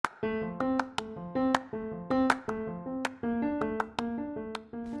Good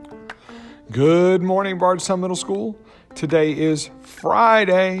morning, Bardstown Middle School. Today is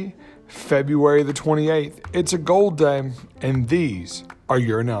Friday, February the 28th. It's a gold day, and these are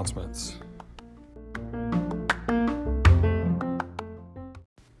your announcements.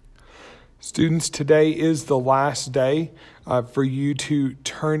 Students, today is the last day for you to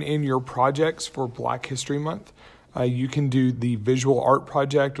turn in your projects for Black History Month. You can do the visual art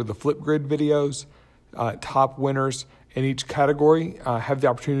project or the Flipgrid videos. Top winners in each category have the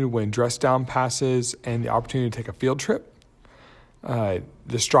opportunity to win dress down passes and the opportunity to take a field trip.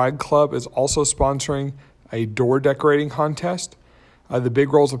 The Stride Club is also sponsoring a door decorating contest. The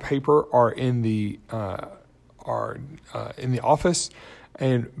big rolls of paper are in the office,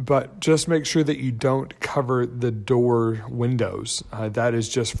 but just make sure that you don't cover the door windows. That is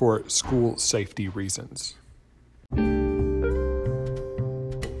just for school safety reasons.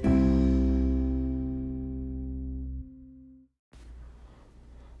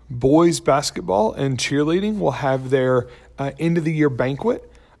 Boys basketball and cheerleading will have their end of the year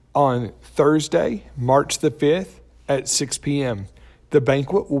banquet on Thursday, March the 5th at 6 p.m. The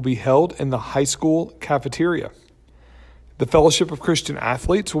banquet will be held in the high school cafeteria. The Fellowship of Christian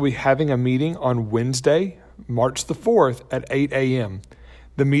Athletes will be having a meeting on Wednesday, March the 4th at 8 a.m.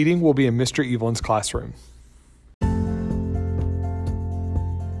 The meeting will be in Mr. Evelyn's classroom.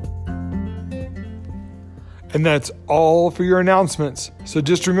 And that's all for your announcements. So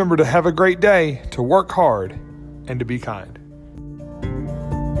just remember to have a great day, to work hard, and to be kind.